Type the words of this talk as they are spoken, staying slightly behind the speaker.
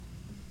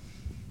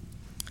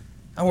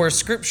Our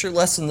scripture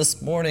lesson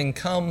this morning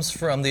comes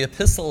from the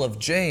Epistle of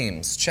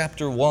James,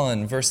 chapter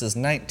 1, verses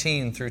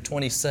 19 through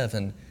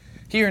 27.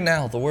 Hear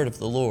now the word of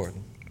the Lord.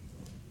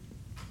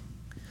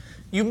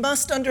 You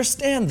must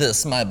understand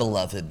this, my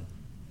beloved.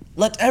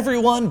 Let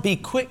everyone be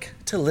quick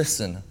to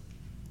listen,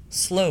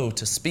 slow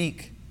to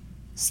speak,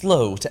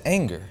 slow to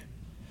anger.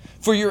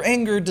 For your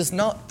anger does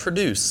not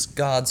produce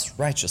God's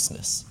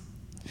righteousness.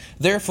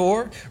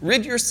 Therefore,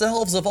 rid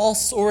yourselves of all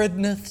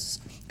sordidness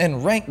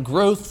and rank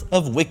growth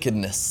of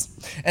wickedness,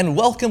 and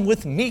welcome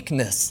with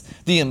meekness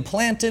the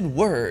implanted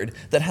word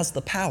that has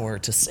the power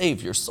to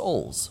save your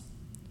souls.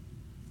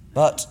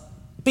 But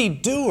be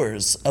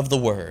doers of the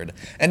word,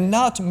 and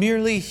not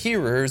merely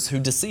hearers who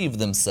deceive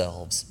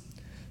themselves.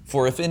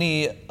 For if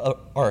any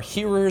are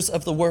hearers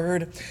of the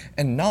word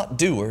and not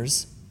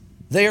doers,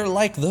 they are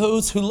like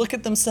those who look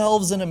at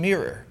themselves in a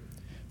mirror.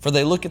 For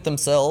they look at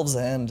themselves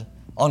and,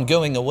 on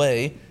going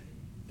away,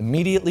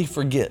 immediately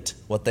forget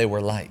what they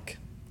were like.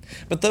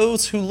 But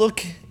those who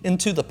look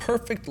into the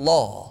perfect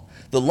law,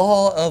 the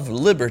law of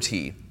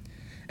liberty,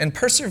 and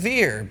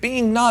persevere,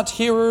 being not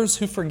hearers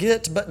who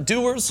forget, but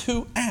doers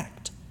who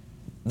act,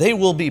 they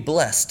will be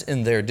blessed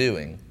in their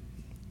doing.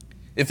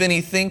 If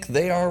any think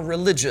they are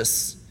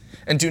religious,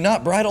 and do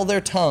not bridle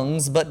their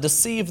tongues, but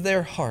deceive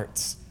their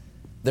hearts,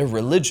 their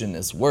religion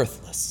is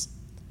worthless.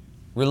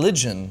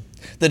 Religion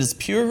that is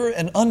pure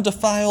and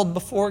undefiled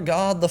before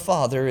God the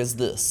Father is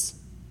this: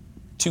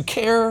 to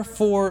care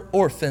for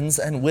orphans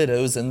and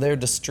widows in their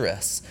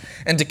distress,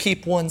 and to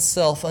keep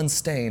oneself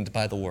unstained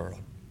by the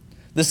world.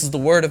 This is the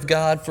word of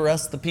God for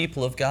us, the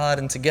people of God,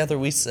 and together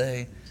we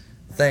say,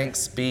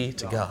 thanks be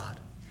to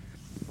God.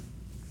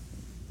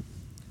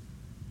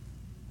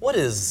 What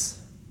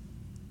is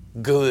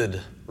good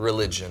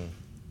religion?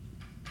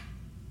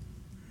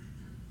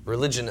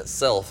 Religion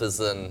itself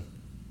is an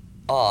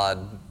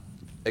odd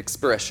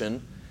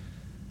expression.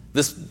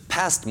 This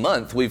past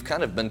month, we've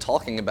kind of been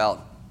talking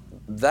about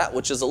that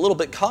which is a little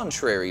bit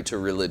contrary to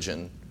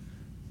religion,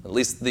 at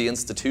least the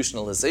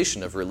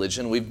institutionalization of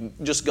religion. We've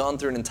just gone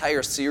through an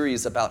entire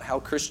series about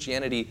how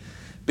Christianity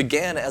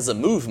began as a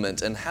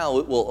movement and how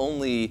it will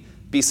only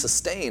be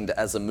sustained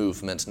as a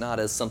movement,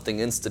 not as something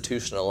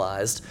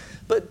institutionalized.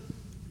 But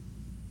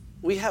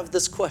we have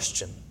this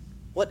question: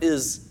 what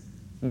is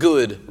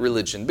good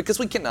religion? Because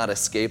we cannot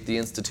escape the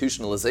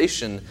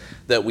institutionalization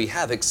that we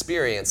have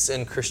experienced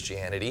in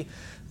Christianity,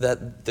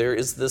 that there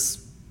is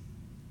this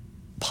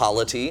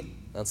polity,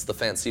 that's the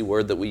fancy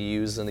word that we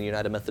use in the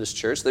United Methodist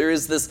Church. There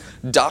is this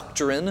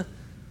doctrine,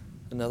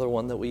 another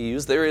one that we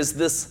use. There is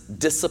this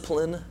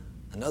discipline,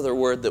 another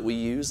word that we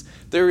use.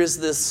 There is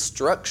this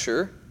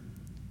structure.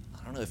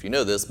 I don't know if you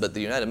know this, but the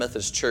United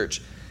Methodist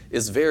Church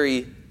is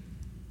very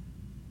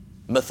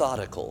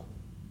methodical.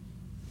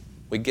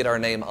 We get our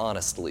name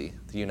honestly,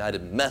 the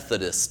United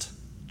Methodist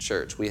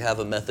Church. We have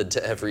a method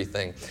to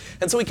everything.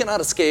 And so we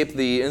cannot escape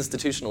the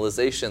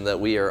institutionalization that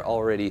we are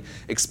already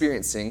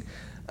experiencing.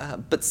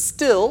 But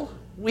still,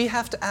 we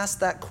have to ask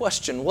that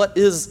question: what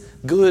is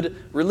good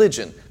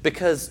religion?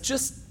 Because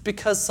just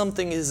because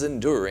something is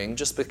enduring,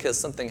 just because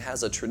something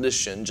has a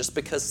tradition, just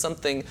because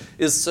something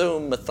is so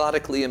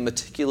methodically and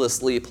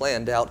meticulously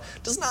planned out,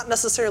 does not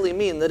necessarily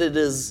mean that it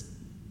is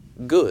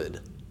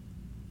good.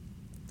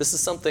 This is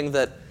something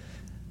that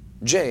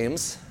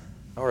James,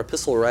 our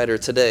epistle writer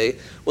today,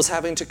 was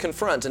having to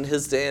confront in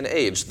his day and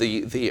age.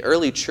 The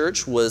early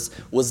church was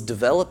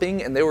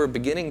developing, and they were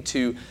beginning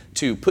to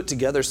put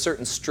together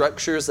certain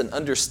structures and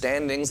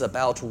understandings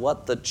about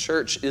what the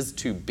church is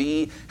to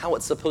be, how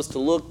it's supposed to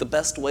look, the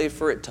best way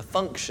for it to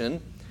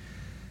function.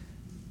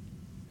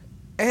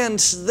 And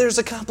there's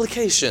a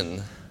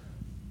complication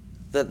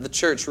that the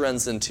church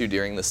runs into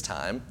during this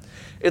time.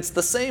 It's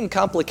the same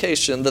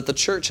complication that the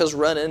church has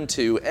run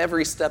into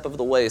every step of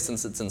the way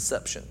since its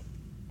inception.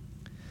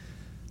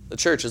 The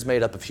church is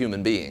made up of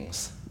human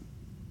beings.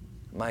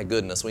 My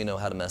goodness, we know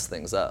how to mess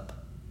things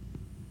up.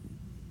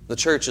 The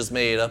church is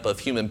made up of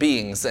human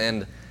beings,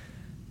 and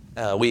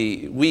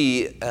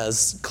we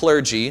as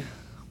clergy,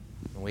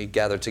 we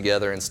gather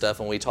together and stuff,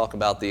 and we talk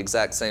about the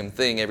exact same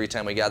thing every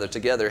time we gather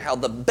together, how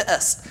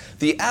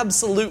the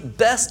absolute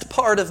best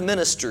part of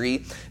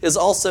ministry is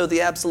also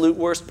the absolute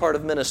worst part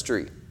of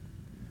ministry.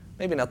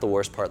 Maybe not the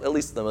worst part, at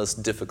least the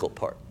most difficult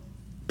part.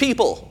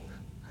 People.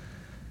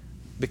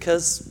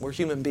 Because we're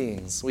human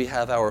beings. We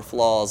have our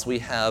flaws. We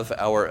have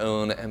our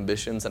own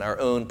ambitions and our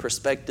own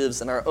perspectives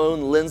and our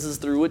own lenses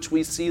through which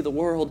we see the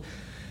world.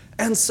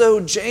 And so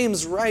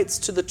James writes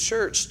to the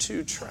church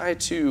to try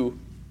to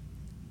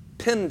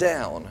pin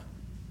down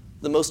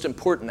the most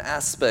important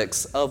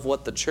aspects of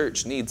what the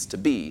church needs to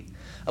be,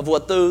 of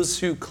what those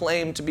who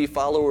claim to be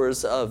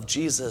followers of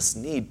Jesus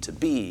need to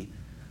be,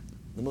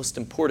 the most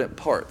important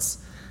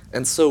parts.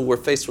 And so we're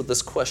faced with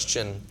this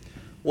question: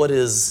 what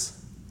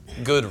is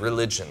good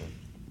religion?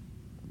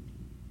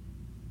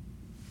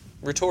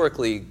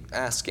 Rhetorically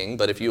asking,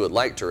 but if you would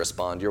like to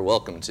respond, you're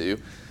welcome to.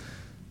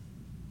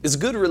 Is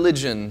good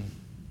religion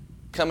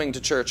coming to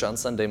church on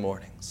Sunday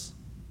mornings?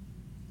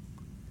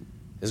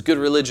 Is good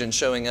religion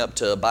showing up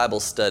to a Bible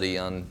study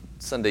on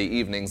Sunday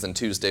evenings and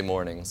Tuesday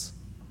mornings?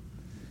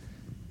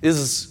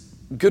 Is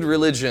good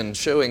religion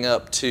showing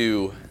up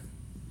to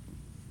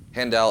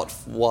hand out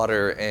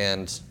water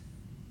and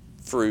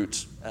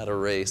fruit at a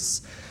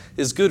race?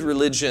 Is good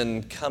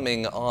religion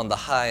coming on the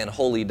high and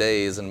holy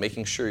days and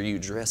making sure you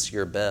dress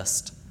your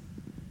best?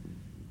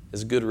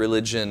 Is good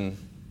religion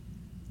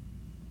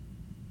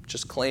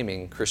just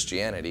claiming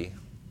Christianity?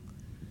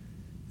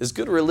 Is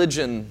good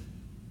religion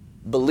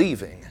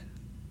believing?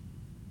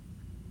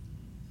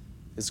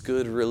 Is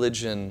good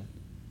religion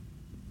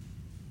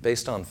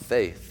based on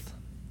faith?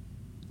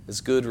 Is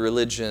good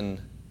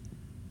religion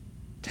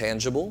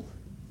tangible?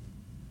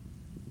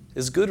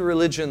 Is good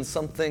religion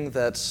something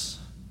that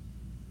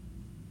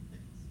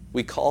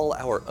we call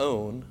our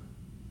own?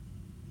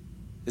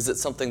 Is it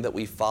something that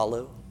we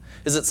follow?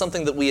 Is it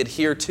something that we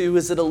adhere to?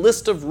 Is it a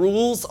list of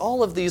rules?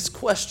 All of these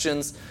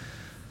questions.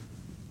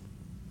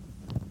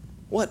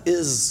 What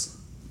is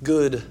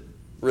good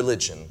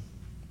religion?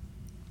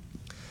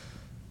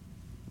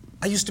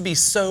 I used to be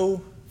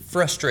so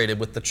frustrated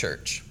with the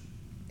church,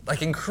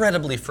 like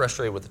incredibly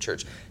frustrated with the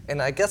church.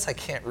 And I guess I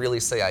can't really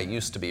say I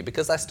used to be,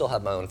 because I still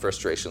have my own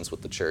frustrations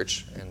with the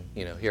church. And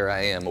here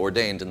I am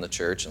ordained in the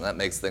church, and that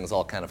makes things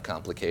all kind of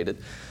complicated.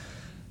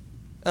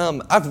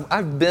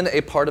 I've been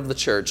a part of the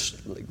church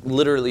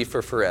literally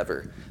for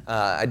forever.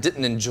 I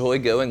didn't enjoy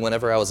going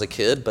whenever I was a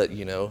kid, but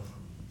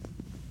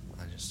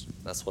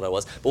that's what I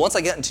was. But once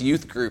I got into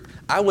youth group,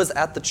 I was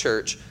at the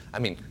church,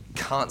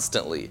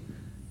 constantly.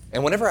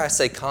 And whenever I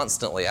say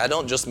constantly, I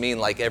don't just mean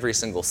like every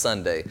single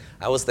Sunday.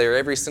 I was there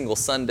every single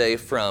Sunday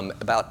from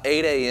about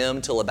 8 a.m.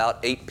 till about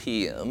 8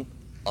 p.m.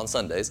 on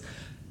Sundays.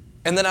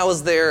 And then I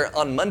was there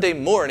on Monday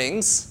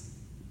mornings,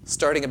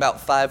 starting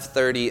about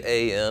 5:30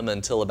 a.m.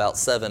 until about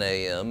 7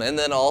 a.m. And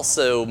then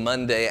also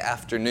Monday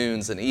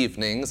afternoons and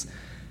evenings,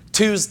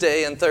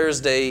 Tuesday and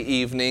Thursday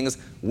evenings,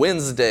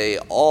 Wednesday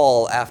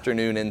all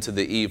afternoon into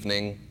the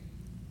evening.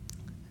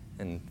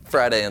 And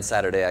Friday and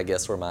Saturday, I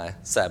guess, were my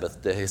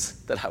Sabbath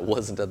days that I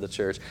wasn't at the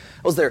church.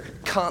 I was there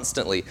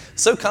constantly,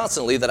 so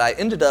constantly that I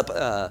ended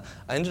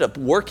up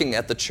working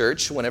at the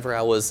church whenever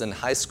I was in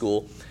high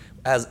school,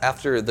 as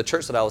after the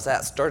church that I was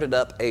at started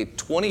up a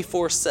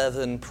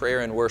 24/7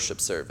 prayer and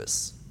worship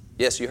service.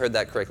 Yes, you heard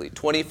that correctly,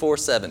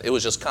 24/7. It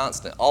was just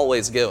constant,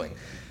 always going.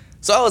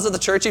 So I was at the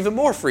church even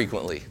more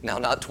frequently. Now,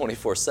 not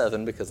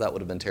 24/7 because that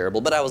would have been terrible,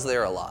 but I was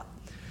there a lot.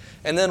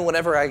 And then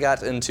whenever I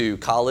got into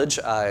college,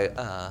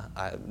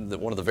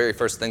 one of the very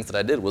first things that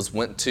I did was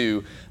went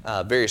to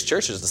various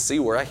churches to see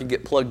where I could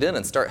get plugged in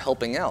and start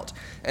helping out.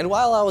 And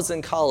while I was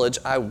in college,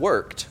 I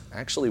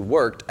actually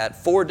worked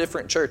at 4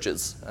 different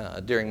churches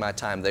during my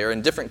time there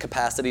in different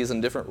capacities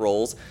and different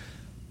roles,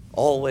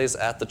 always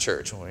at the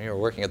church. When you're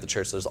working at the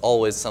church, there's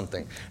always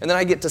something. And then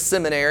I get to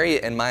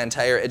seminary, and my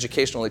entire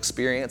educational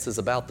experience is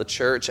about the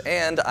church,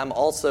 and I'm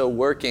also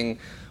working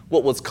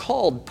what was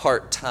called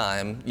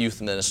part-time youth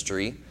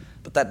ministry,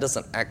 but that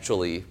doesn't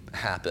actually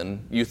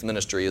happen. Youth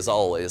ministry is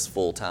always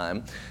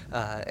full-time,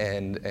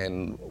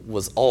 and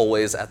was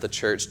always at the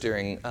church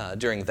during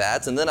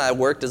that. And then I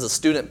worked as a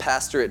student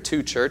pastor at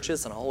 2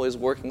 churches, and always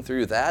working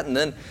through that. And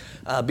then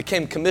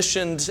became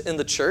commissioned in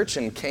the church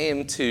and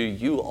came to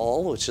you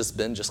all, which has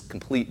been just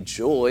complete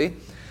joy.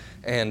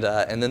 And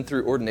then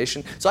through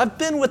ordination. So I've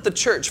been with the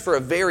church for a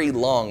very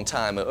long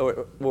time,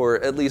 or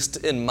at least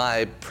in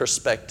my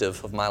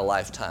perspective of my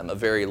lifetime, a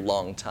very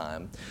long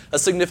time. A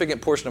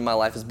significant portion of my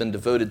life has been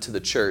devoted to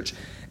the church.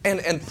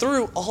 And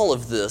through all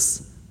of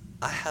this,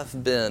 I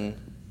have been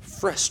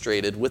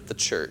frustrated with the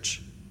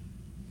church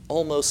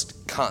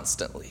almost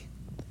constantly.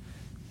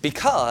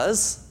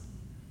 Because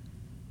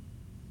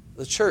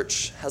the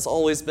church has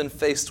always been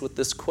faced with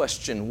this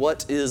question,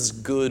 what is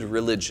good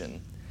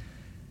religion?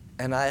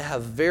 And I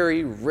have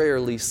very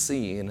rarely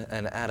seen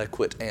an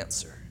adequate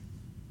answer.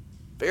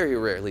 Very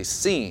rarely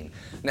seen.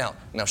 Now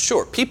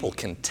sure, people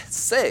can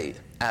say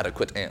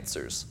adequate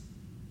answers.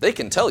 They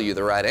can tell you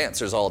the right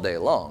answers all day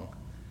long.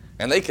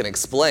 And they can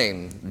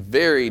explain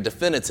very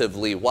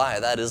definitively why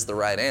that is the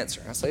right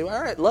answer. I say,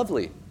 all right,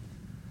 lovely.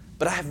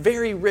 But I have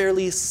very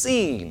rarely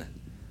seen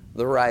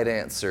the right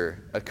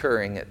answer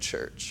occurring at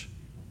church.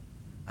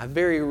 I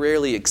very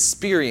rarely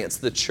experienced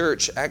the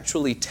church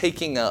actually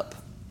taking up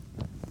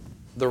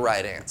the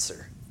right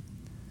answer.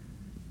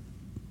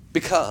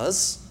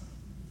 Because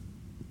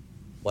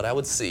what I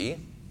would see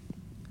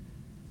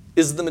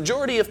is the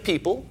majority of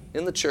people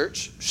in the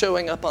church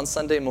showing up on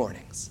Sunday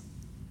mornings.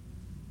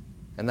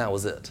 And that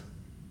was it.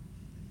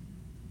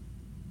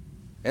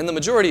 And the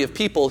majority of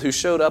people who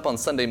showed up on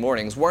Sunday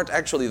mornings weren't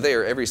actually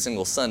there every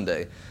single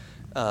Sunday.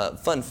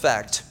 Fun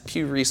fact,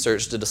 Pew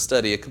Research did a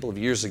study a couple of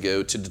years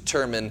ago to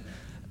determine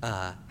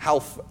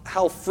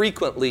how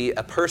frequently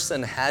a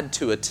person had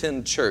to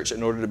attend church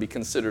in order to be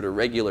considered a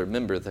regular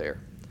member there.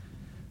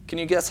 Can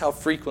you guess how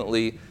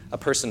frequently a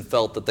person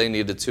felt that they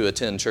needed to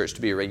attend church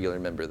to be a regular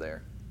member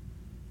there?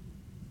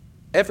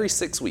 Every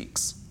 6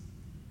 weeks.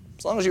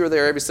 As long as you were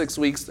there every 6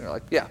 weeks, they're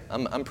like, yeah,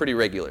 I'm pretty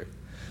regular.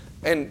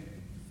 And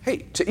Hey,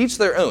 to each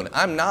their own.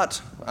 I'm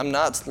not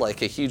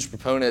like a huge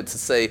proponent to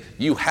say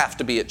you have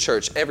to be at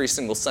church every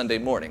single Sunday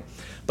morning.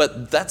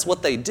 But that's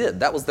what they did.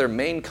 That was their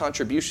main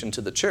contribution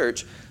to the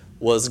church,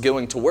 was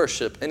going to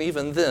worship. And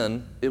even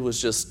then, it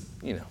was just,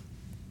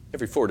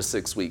 every 4 to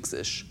 6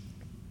 weeks-ish.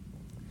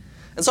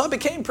 And so I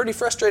became pretty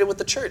frustrated with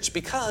the church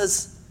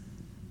because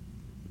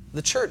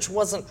the church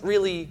wasn't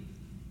really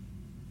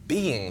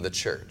being the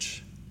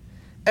church.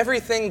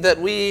 Everything that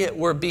we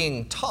were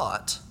being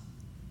taught,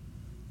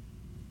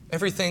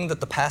 everything that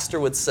the pastor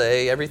would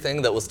say,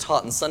 everything that was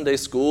taught in Sunday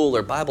school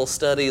or Bible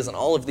studies and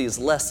all of these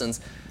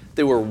lessons,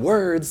 they were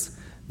words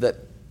that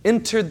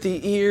entered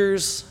the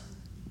ears,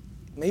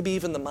 maybe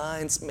even the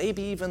minds,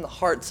 maybe even the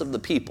hearts of the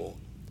people.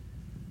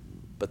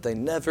 But they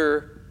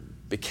never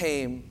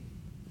became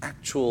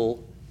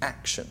actual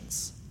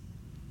actions.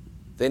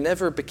 They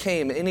never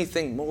became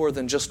anything more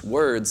than just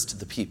words to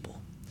the people.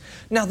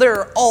 Now, there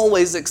are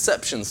always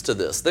exceptions to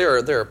this.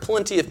 There are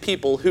plenty of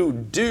people who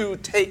do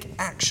take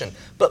action,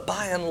 but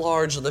by and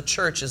large, the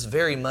church is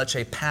very much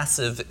a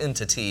passive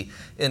entity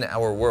in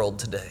our world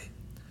today.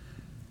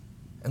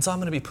 And so I'm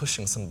going to be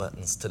pushing some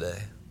buttons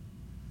today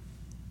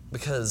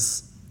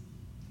because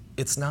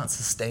it's not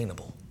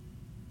sustainable.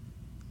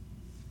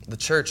 The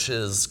church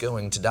is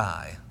going to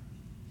die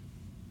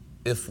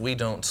if we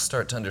don't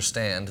start to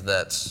understand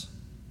that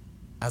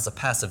as a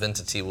passive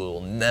entity, we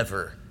will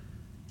never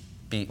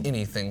be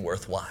anything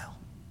worthwhile.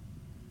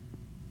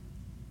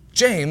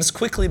 James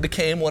quickly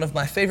became one of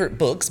my favorite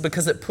books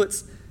because it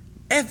puts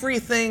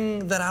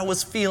everything that I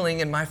was feeling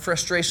in my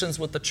frustrations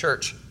with the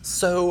church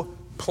so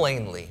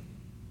plainly.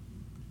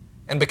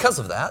 And because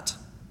of that,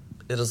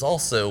 it is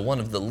also one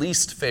of the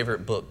least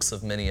favorite books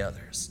of many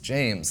others.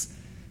 James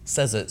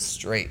says it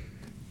straight,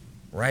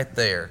 right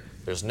there.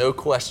 There's no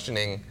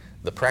questioning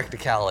the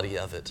practicality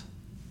of it.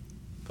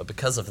 But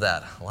because of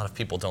that, a lot of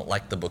people don't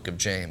like the book of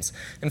James.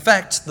 In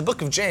fact, the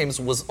book of James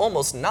was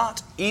almost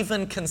not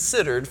even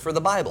considered for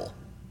the Bible.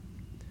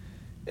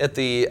 At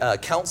the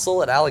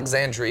council at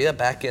Alexandria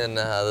back in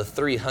the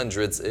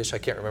 300s-ish, I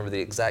can't remember the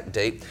exact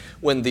date,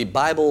 when the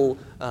Bible,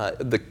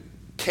 the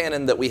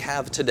canon that we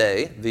have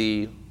today,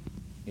 the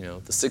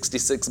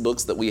 66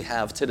 books that we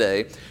have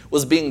today,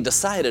 was being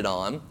decided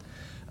on,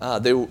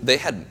 they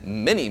had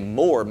many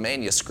more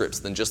manuscripts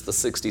than just the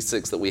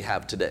 66 that we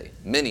have today,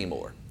 many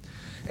more.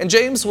 And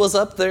James was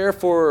up there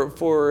for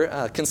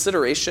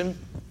consideration,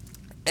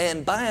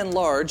 and by and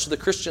large, the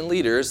Christian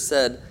leaders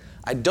said,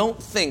 I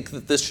don't think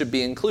that this should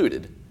be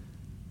included,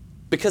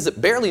 because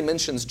it barely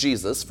mentions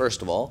Jesus,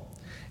 first of all,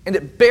 and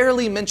it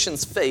barely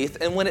mentions faith,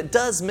 and when it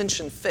does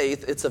mention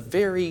faith, it's a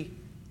very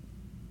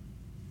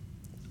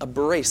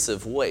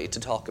abrasive way to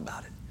talk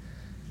about it.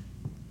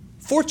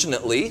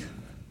 Fortunately,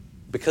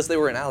 because they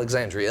were in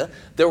Alexandria,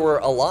 there were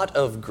a lot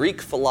of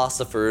Greek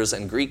philosophers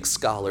and Greek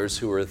scholars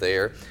who were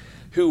there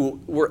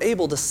who were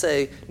able to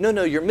say,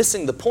 no, you're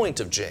missing the point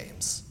of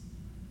James.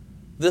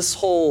 This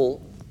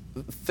whole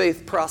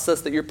faith process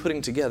that you're putting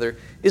together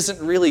isn't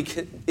really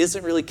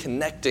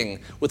connecting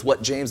with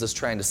what James is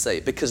trying to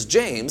say. Because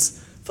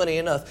James, funny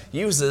enough,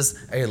 uses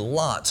a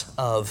lot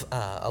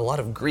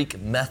of Greek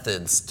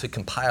methods to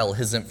compile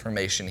his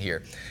information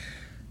here.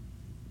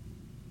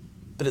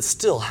 But it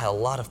still had a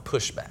lot of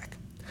pushback.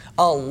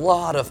 A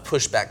lot of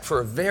pushback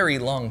for a very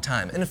long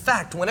time. And in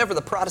fact, whenever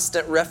the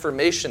Protestant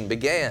Reformation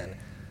began,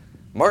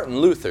 Martin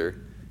Luther,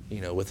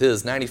 with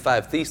his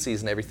 95 Theses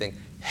and everything,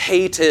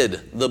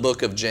 hated the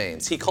book of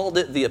James. He called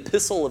it the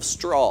Epistle of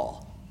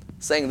Straw,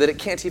 saying that it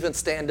can't even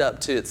stand up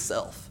to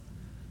itself.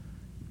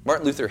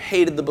 Martin Luther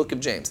hated the book of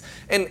James.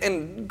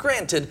 And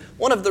granted,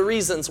 one of the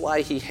reasons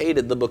why he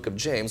hated the book of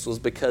James was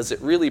because it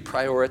really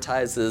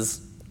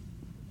prioritizes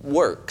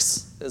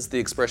works, is the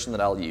expression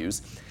that I'll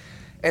use.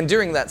 And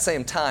during that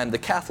same time, the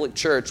Catholic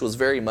Church was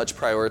very much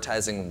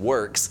prioritizing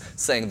works,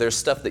 saying there's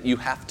stuff that you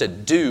have to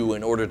do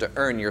in order to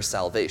earn your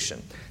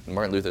salvation. And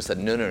Martin Luther said,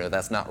 no,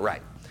 that's not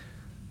right.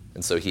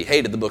 And so he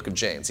hated the book of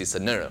James. He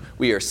said, no,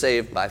 we are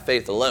saved by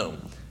faith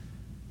alone.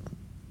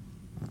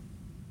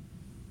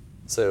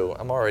 So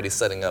I'm already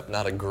setting up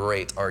not a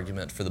great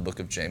argument for the book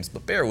of James,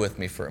 but bear with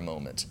me for a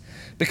moment.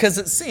 Because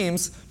it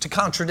seems to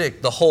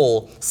contradict the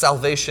whole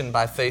salvation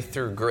by faith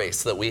through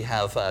grace that we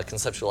have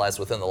conceptualized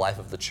within the life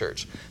of the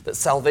church. That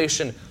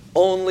salvation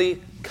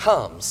only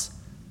comes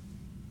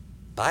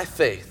by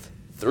faith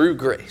through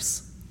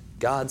grace,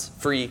 God's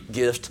free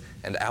gift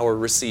and our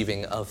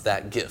receiving of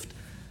that gift.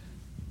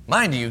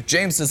 Mind you,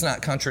 James does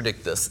not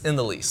contradict this in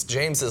the least.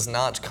 James is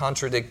not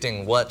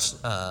contradicting what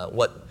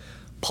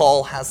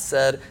Paul has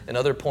said in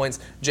other points.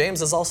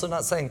 James is also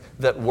not saying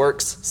that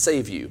works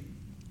save you.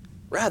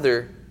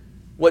 Rather,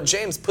 what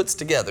James puts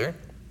together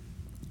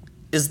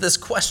is this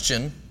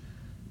question: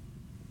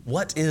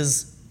 what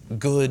is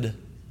good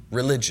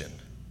religion?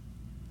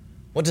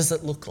 What does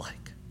it look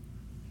like?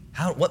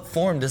 What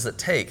form does it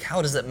take?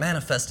 How does it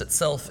manifest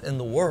itself in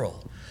the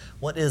world?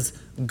 What is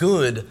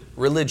good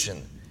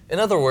religion? In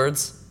other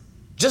words,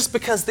 just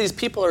because these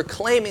people are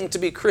claiming to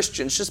be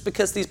Christians, just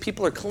because these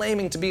people are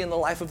claiming to be in the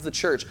life of the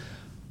church,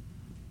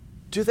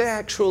 do they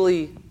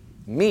actually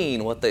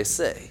mean what they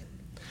say?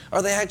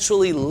 Are they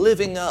actually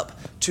living up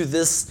to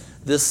this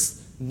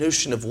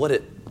notion of what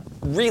it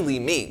really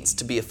means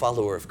to be a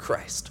follower of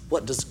Christ?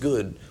 What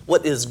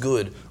is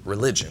good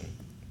religion?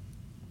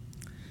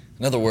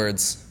 In other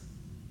words,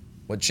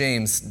 what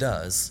James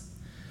does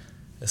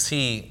is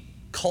he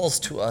calls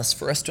to us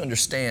for us to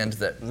understand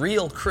that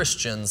real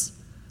Christians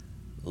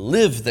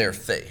live their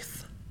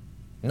faith,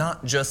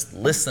 not just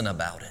listen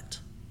about it.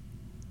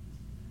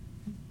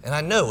 And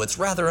I know it's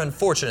rather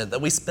unfortunate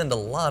that we spend a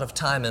lot of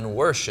time in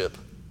worship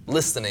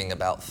listening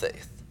about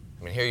faith.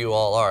 I mean, here you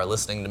all are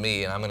listening to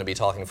me, and I'm going to be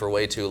talking for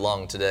way too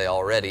long today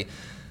already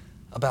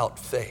about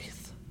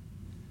faith.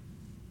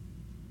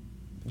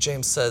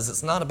 James says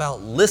it's not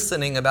about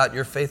listening about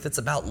your faith, it's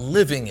about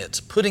living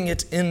it, putting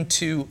it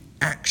into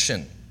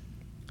action.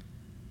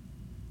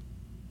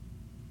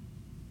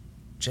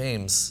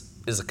 James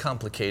is a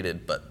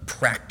complicated but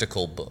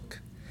practical book,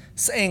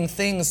 saying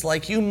things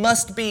like you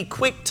must be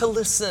quick to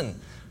listen,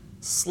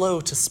 slow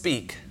to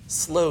speak,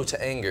 slow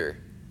to anger.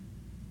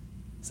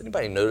 Has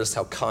anybody noticed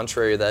how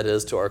contrary that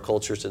is to our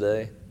culture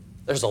today?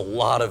 There's a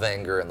lot of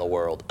anger in the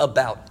world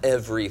about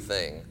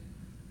everything.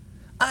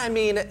 I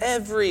mean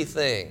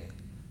everything.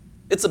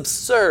 It's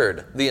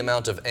absurd the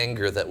amount of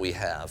anger that we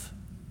have.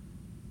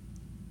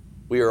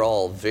 We are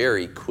all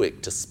very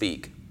quick to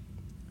speak.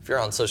 If you're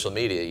on social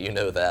media, you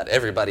know that.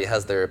 Everybody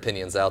has their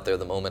opinions out there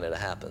the moment it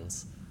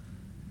happens.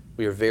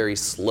 We are very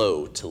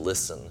slow to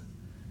listen.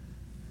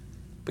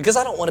 Because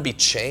I don't want to be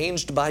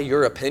changed by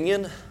your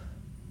opinion.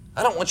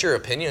 I don't want your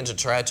opinion to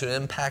try to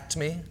impact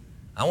me.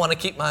 I want to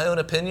keep my own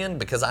opinion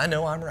because I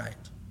know I'm right.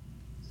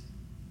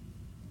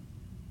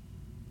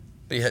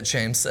 But yet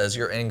James says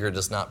your anger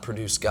does not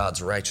produce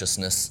God's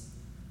righteousness.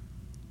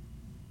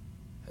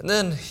 And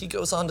then he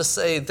goes on to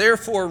say,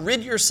 therefore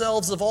rid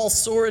yourselves of all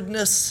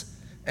sordidness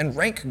and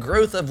rank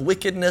growth of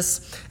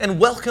wickedness, and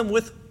welcome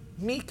with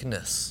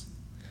meekness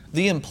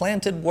the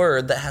implanted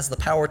word that has the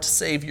power to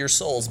save your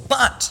souls.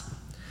 But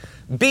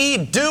be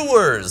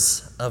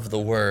doers of the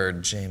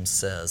word, James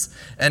says,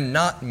 and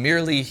not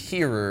merely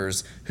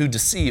hearers who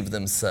deceive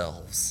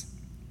themselves.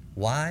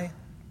 Why?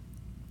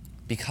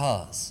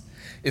 Because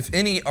if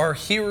any are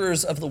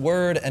hearers of the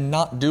word and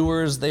not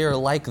doers, they are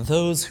like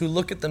those who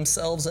look at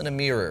themselves in a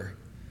mirror.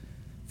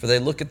 For they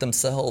look at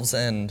themselves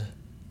and,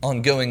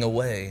 on going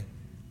away,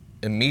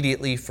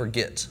 immediately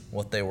forget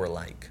what they were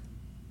like.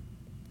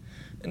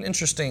 An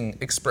interesting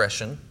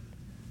expression,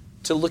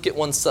 to look at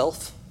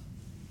oneself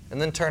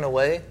and then turn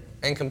away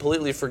and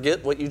completely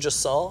forget what you just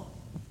saw.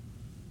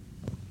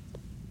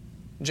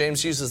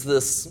 James uses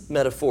this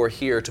metaphor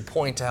here to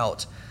point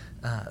out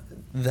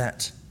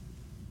that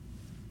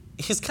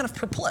he's kind of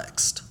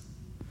perplexed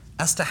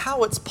as to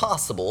how it's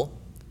possible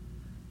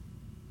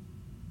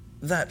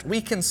that we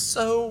can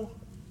so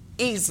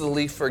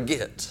easily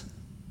forget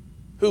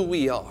who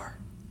we are.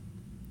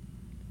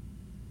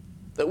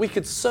 That we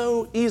could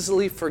so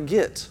easily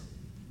forget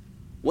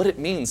what it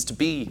means to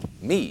be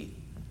me.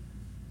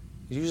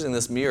 Using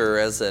this mirror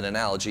as an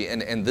analogy,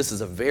 and this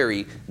is a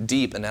very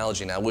deep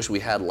analogy, and I wish we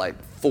had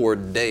like 4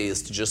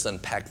 days to just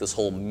unpack this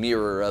whole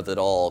mirror of it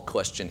all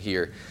question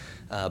here,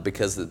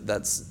 because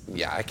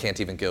I can't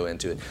even go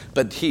into it.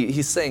 But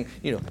he's saying,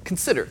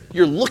 consider,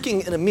 you're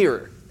looking in a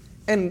mirror,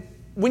 and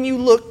when you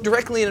look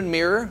directly in a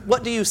mirror,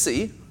 what do you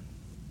see?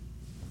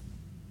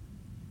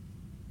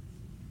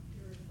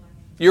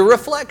 Your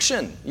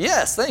reflection.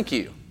 Yes, thank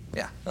you.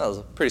 Yeah, that was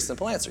a pretty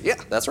simple answer. Yeah,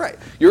 that's right.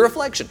 Your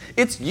reflection.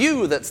 It's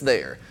you that's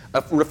there.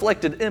 A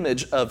reflected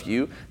image of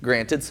you,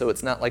 granted, so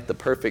it's not like the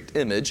perfect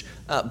image,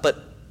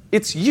 but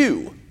it's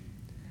you.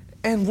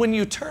 And when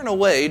you turn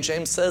away,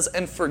 James says,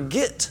 and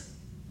forget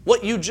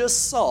what you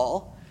just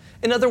saw,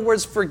 in other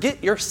words,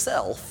 forget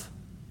yourself,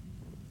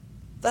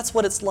 that's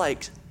what it's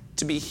like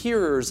to be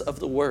hearers of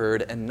the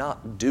word and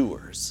not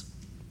doers.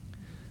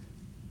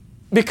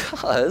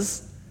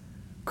 Because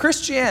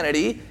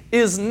Christianity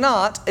is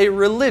not a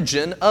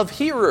religion of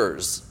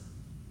hearers.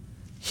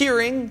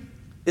 Hearing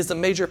is a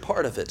major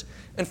part of it.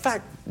 In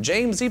fact,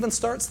 James even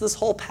starts this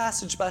whole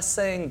passage by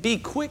saying, be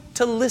quick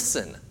to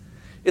listen.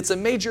 It's a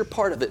major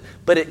part of it,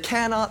 but it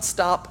cannot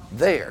stop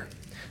there.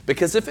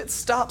 Because if it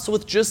stops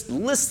with just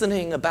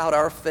listening about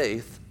our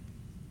faith,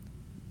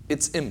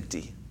 it's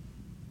empty.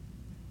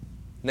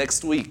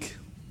 Next week,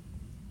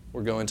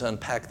 we're going to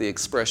unpack the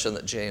expression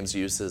that James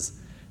uses,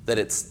 that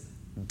it's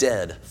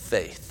dead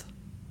faith.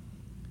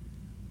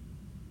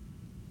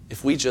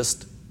 If we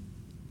just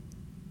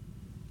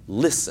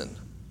listen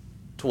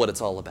to what it's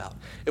all about,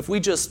 if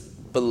we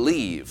just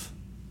believe,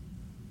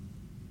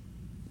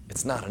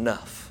 it's not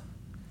enough.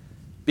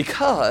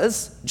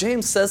 Because,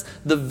 James says,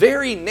 the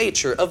very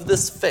nature of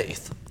this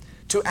faith,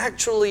 to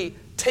actually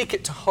take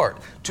it to heart,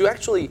 to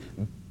actually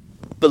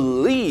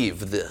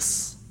believe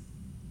this,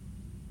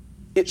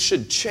 it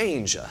should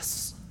change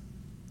us.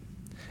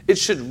 It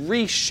should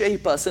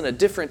reshape us in a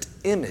different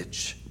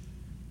image.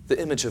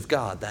 The image of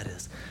God, that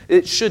is.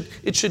 It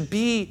should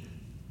be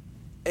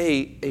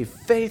a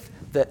faith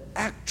that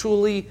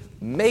actually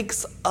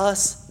makes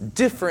us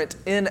different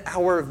in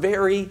our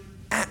very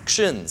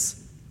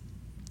actions.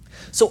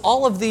 So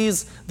all of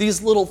these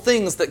little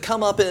things that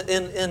come up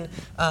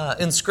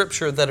in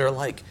Scripture that are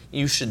like,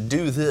 you should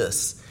do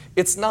this,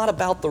 it's not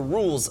about the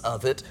rules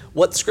of it.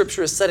 What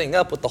Scripture is setting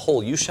up with the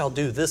whole you shall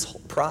do this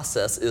whole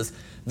process is,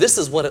 this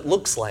is what it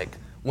looks like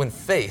when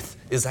faith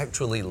is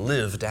actually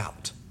lived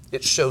out.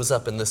 It shows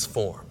up in this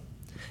form.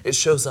 It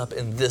shows up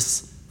in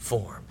this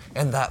form,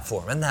 and that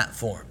form, and that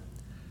form.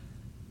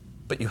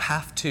 But you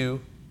have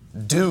to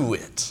do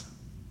it.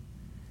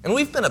 And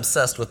we've been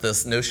obsessed with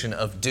this notion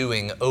of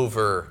doing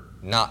over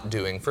not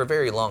doing for a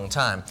very long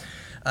time.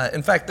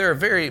 In fact, there are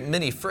very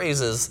many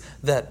phrases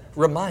that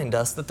remind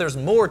us that there's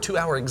more to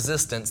our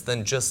existence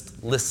than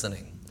just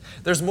listening.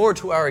 There's more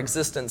to our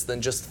existence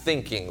than just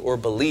thinking or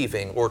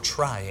believing or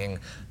trying.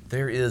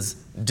 There is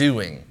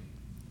doing.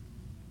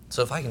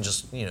 So if I can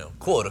just,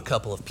 quote a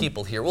couple of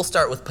people here, we'll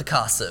start with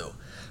Picasso.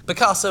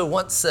 Picasso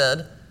once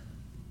said,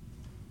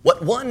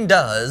 "What one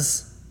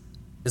does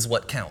is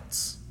what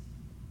counts,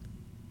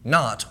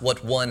 not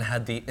what one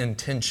had the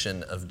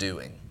intention of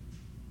doing."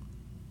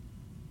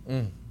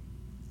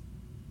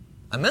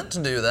 I meant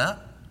to do that.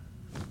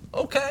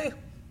 Okay.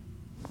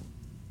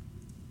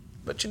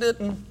 But you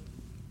didn't.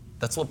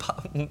 That's what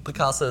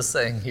Picasso is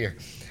saying here.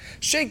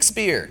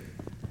 Shakespeare,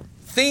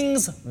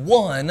 things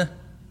won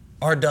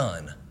are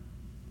done.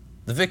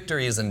 The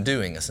victory is in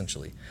doing,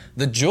 essentially.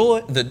 The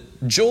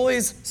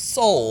joy's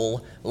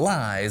soul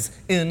lies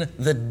in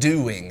the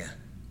doing.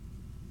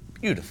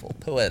 Beautiful,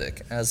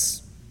 poetic,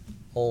 as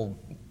old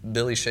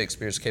Billy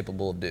Shakespeare is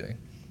capable of doing.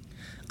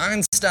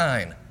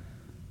 Einstein,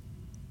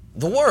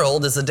 the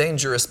world is a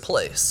dangerous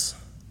place,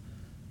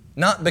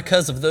 not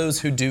because of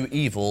those who do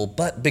evil,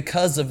 but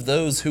because of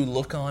those who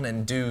look on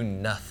and do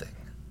nothing.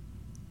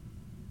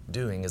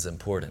 Doing is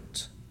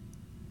important.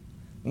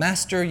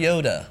 Master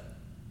Yoda,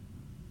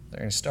 there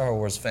are any Star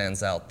Wars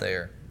fans out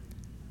there,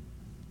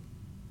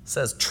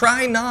 says,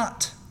 "Try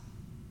not,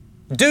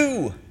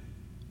 do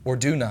or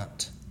do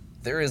not.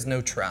 There is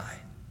no try."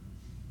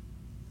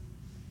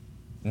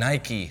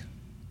 Nike,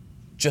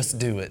 just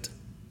do it.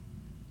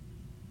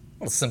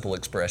 What a simple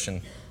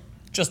expression.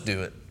 Just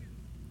do it.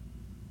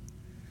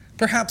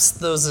 Perhaps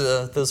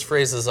those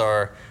phrases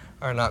are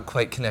not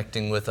quite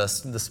connecting with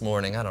us this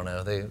morning. I don't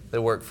know. They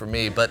work for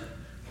me, but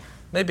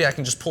maybe I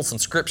can just pull some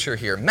scripture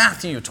here.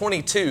 Matthew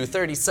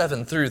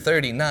 22:37 through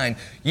 39.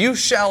 You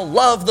shall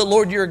love the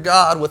Lord your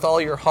God with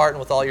all your heart and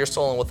with all your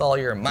soul and with all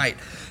your might.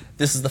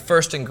 This is the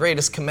first and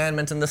greatest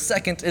commandment, and the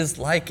second is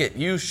like it.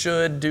 You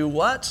should do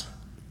what?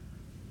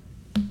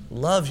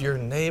 Love your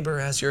neighbor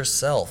as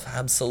yourself.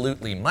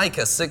 Absolutely.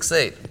 Micah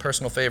 6:8, a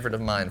personal favorite of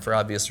mine for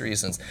obvious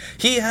reasons.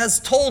 He has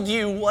told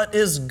you what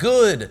is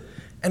good.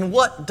 And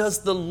what does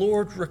the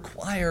Lord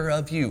require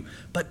of you?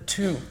 But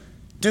to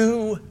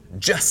do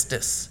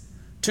justice,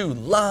 to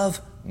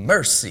love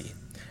mercy,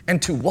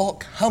 and to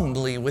walk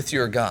humbly with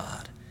your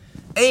God.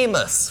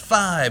 Amos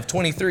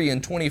 5:23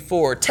 and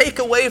 24. Take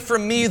away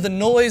from me the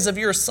noise of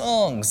your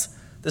songs.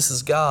 This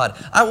is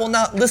God. I will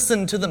not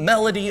listen to the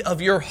melody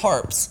of your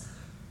harps.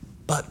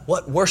 But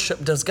what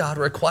worship does God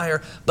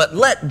require? But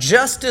let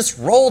justice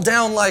roll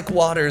down like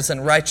waters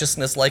and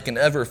righteousness like an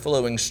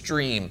ever-flowing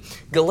stream.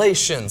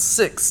 Galatians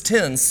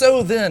 6:10.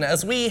 So then,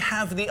 as we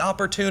have the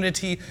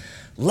opportunity,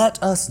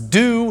 let us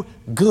do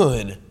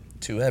good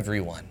to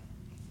everyone.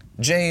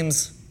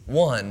 James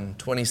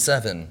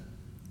 1:27.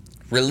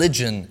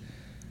 Religion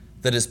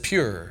that is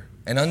pure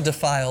and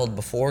undefiled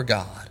before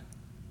God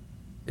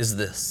is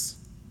this: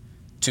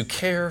 to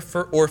care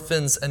for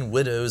orphans and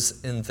widows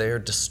in their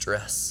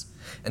distress,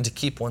 and to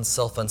keep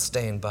oneself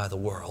unstained by the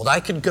world.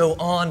 I could go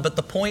on, but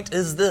the point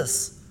is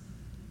this: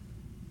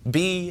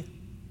 be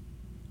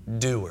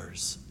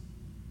doers.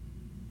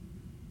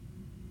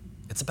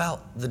 It's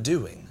about the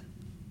doing,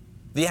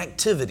 the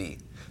activity,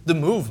 the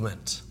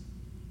movement.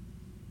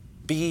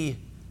 Be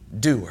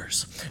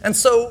doers. And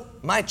so,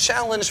 my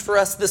challenge for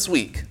us this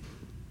week,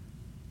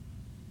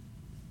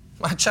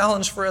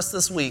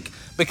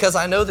 because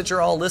I know that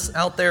you're all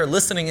out there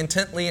listening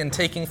intently and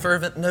taking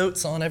fervent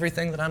notes on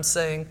everything that I'm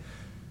saying,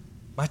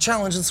 my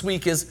challenge this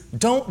week is,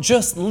 don't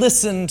just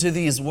listen to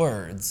these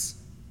words,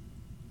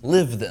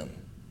 live them.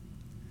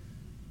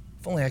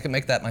 If only I could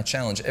make that my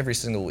challenge every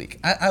single week.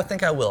 I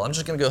think I will. I'm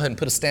just going to go ahead and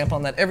put a stamp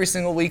on that every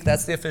single week.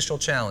 That's the official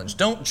challenge.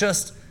 Don't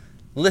just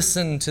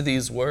listen to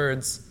these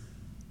words,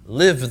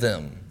 live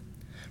them.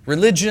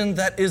 Religion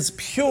that is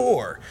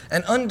pure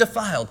and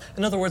undefiled.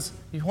 In other words,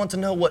 you want to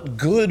know what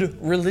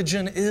good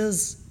religion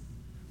is?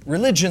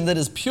 Religion that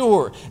is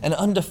pure and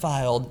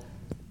undefiled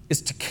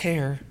is to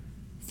care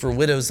for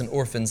widows and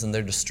orphans in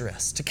their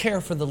distress, to care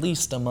for the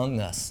least among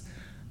us,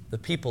 the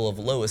people of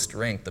lowest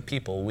rank, the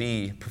people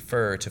we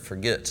prefer to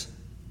forget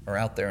are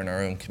out there in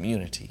our own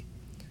community.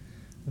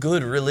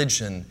 Good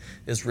religion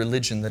is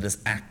religion that is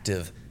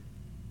active,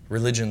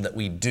 religion that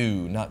we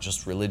do, not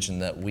just religion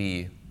that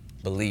we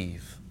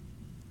believe.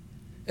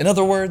 In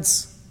other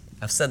words,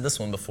 I've said this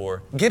one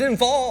before, get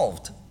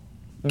involved.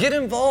 Get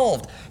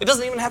involved. It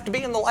doesn't even have to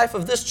be in the life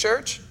of this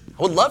church.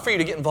 I would love for you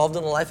to get involved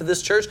in the life of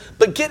this church,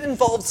 but get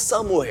involved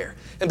somewhere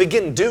and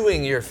begin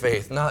doing your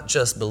faith, not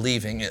just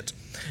believing it.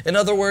 In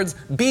other words,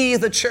 be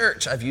the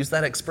church. I've used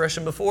that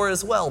expression before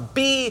as well.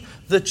 Be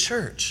the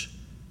church.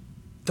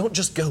 Don't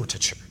just go to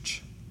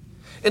church.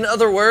 In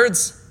other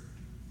words,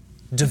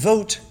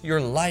 devote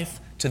your life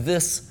to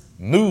this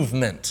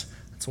movement.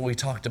 That's what we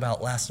talked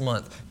about last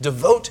month.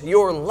 Devote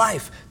your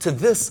life to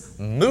this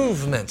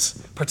movement.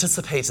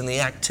 Participate in the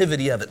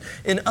activity of it.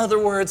 In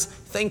other words,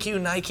 thank you,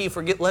 Nike,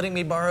 for letting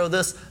me borrow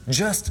this.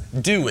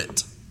 Just do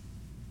it.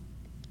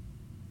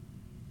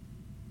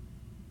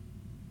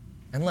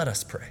 And let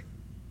us pray.